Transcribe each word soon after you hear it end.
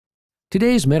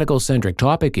Today's medical-centric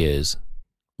topic is,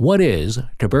 what is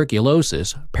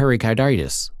tuberculosis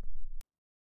pericarditis?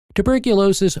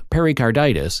 Tuberculosis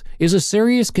pericarditis is a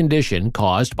serious condition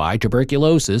caused by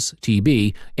tuberculosis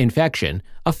 (TB) infection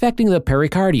affecting the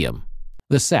pericardium,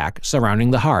 the sac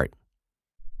surrounding the heart.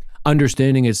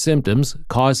 Understanding its symptoms,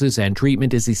 causes, and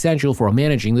treatment is essential for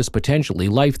managing this potentially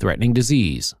life-threatening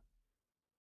disease.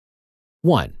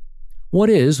 1. What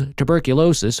is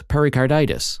tuberculosis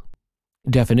pericarditis?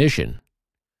 Definition: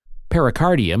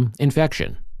 pericardium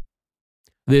infection.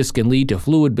 This can lead to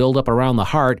fluid buildup around the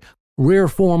heart, rare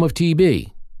form of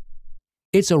TB.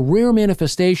 It's a rare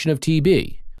manifestation of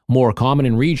TB, more common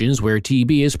in regions where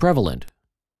TB is prevalent.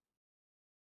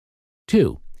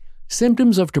 2.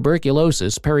 Symptoms of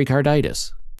tuberculosis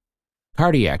pericarditis.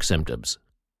 Cardiac symptoms: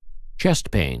 chest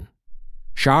pain,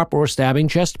 sharp or stabbing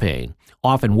chest pain,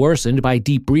 often worsened by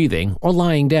deep breathing or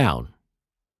lying down.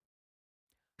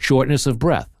 Shortness of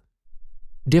breath,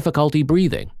 difficulty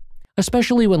breathing,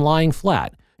 especially when lying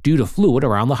flat due to fluid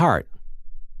around the heart.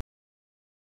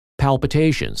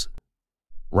 Palpitations,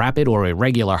 rapid or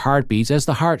irregular heartbeats as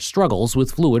the heart struggles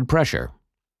with fluid pressure.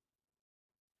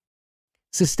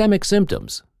 Systemic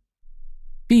symptoms: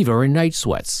 fever and night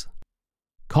sweats,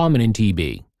 common in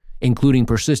TB, including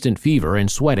persistent fever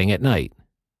and sweating at night.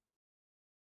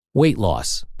 Weight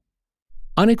loss.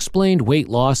 Unexplained weight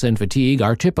loss and fatigue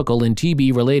are typical in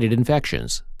TB-related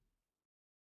infections.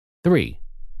 3.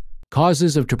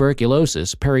 Causes of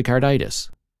tuberculosis pericarditis.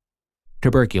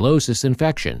 Tuberculosis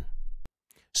infection.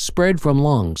 Spread from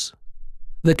lungs.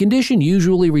 The condition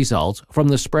usually results from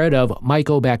the spread of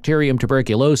Mycobacterium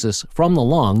tuberculosis from the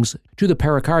lungs to the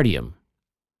pericardium.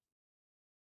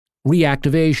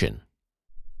 Reactivation.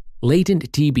 Latent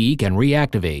TB can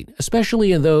reactivate,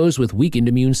 especially in those with weakened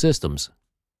immune systems.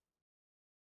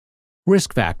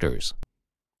 Risk factors: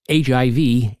 HIV,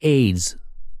 AIDS.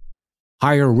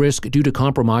 Higher risk due to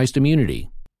compromised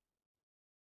immunity.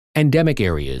 Endemic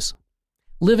areas.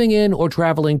 Living in or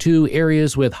traveling to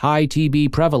areas with high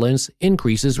TB prevalence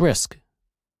increases risk.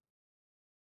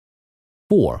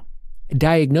 4.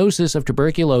 Diagnosis of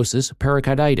tuberculosis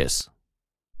pericarditis.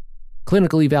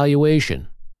 Clinical evaluation.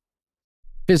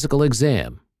 Physical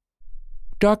exam.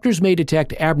 Doctors may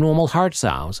detect abnormal heart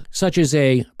sounds, such as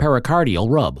a pericardial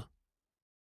rub.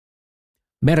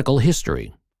 Medical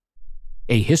history.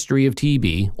 A history of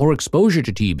TB or exposure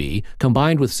to TB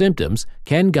combined with symptoms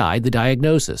can guide the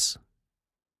diagnosis.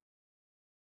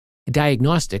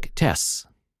 Diagnostic tests.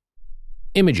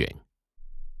 Imaging.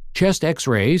 Chest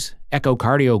X-rays,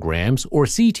 echocardiograms, or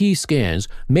CT scans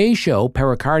may show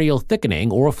pericardial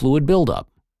thickening or fluid buildup.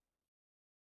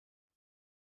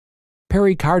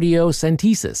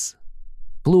 Pericardiocentesis.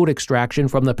 Fluid extraction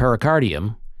from the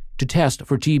pericardium to test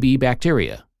for TB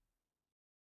bacteria.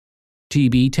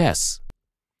 TB tests.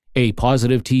 A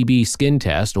positive TB skin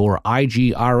test, or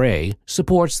IgRA,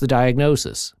 supports the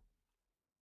diagnosis.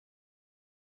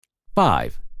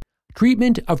 5.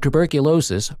 Treatment of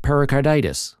tuberculosis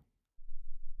pericarditis.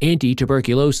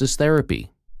 Anti-tuberculosis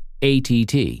therapy,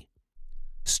 ATT.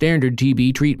 Standard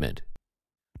TB treatment.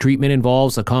 Treatment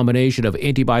involves a combination of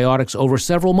antibiotics over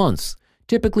several months,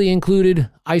 typically included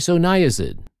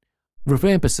isoniazid,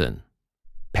 rifampicin,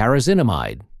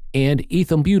 parazinamide, and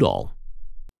ethambutol.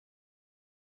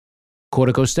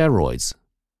 Corticosteroids.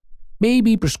 May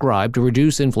be prescribed to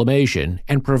reduce inflammation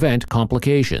and prevent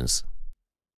complications.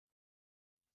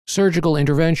 Surgical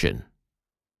intervention.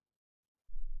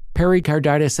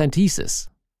 Pericardiocentesis.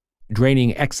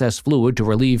 Draining excess fluid to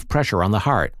relieve pressure on the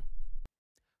heart.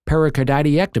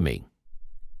 Pericardiectomy.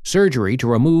 Surgery to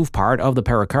remove part of the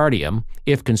pericardium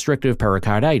if constrictive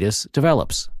pericarditis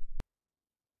develops.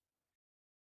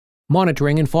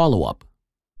 Monitoring and follow-up.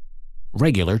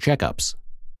 Regular checkups.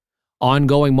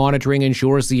 Ongoing monitoring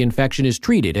ensures the infection is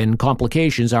treated and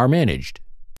complications are managed.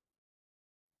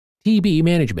 TB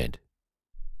management.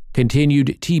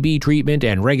 Continued TB treatment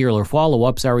and regular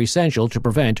follow-ups are essential to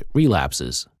prevent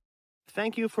relapses.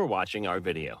 Thank you for watching our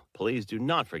video. Please do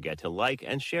not forget to like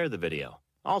and share the video.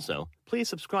 Also, please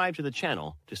subscribe to the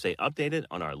channel to stay updated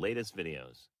on our latest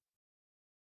videos.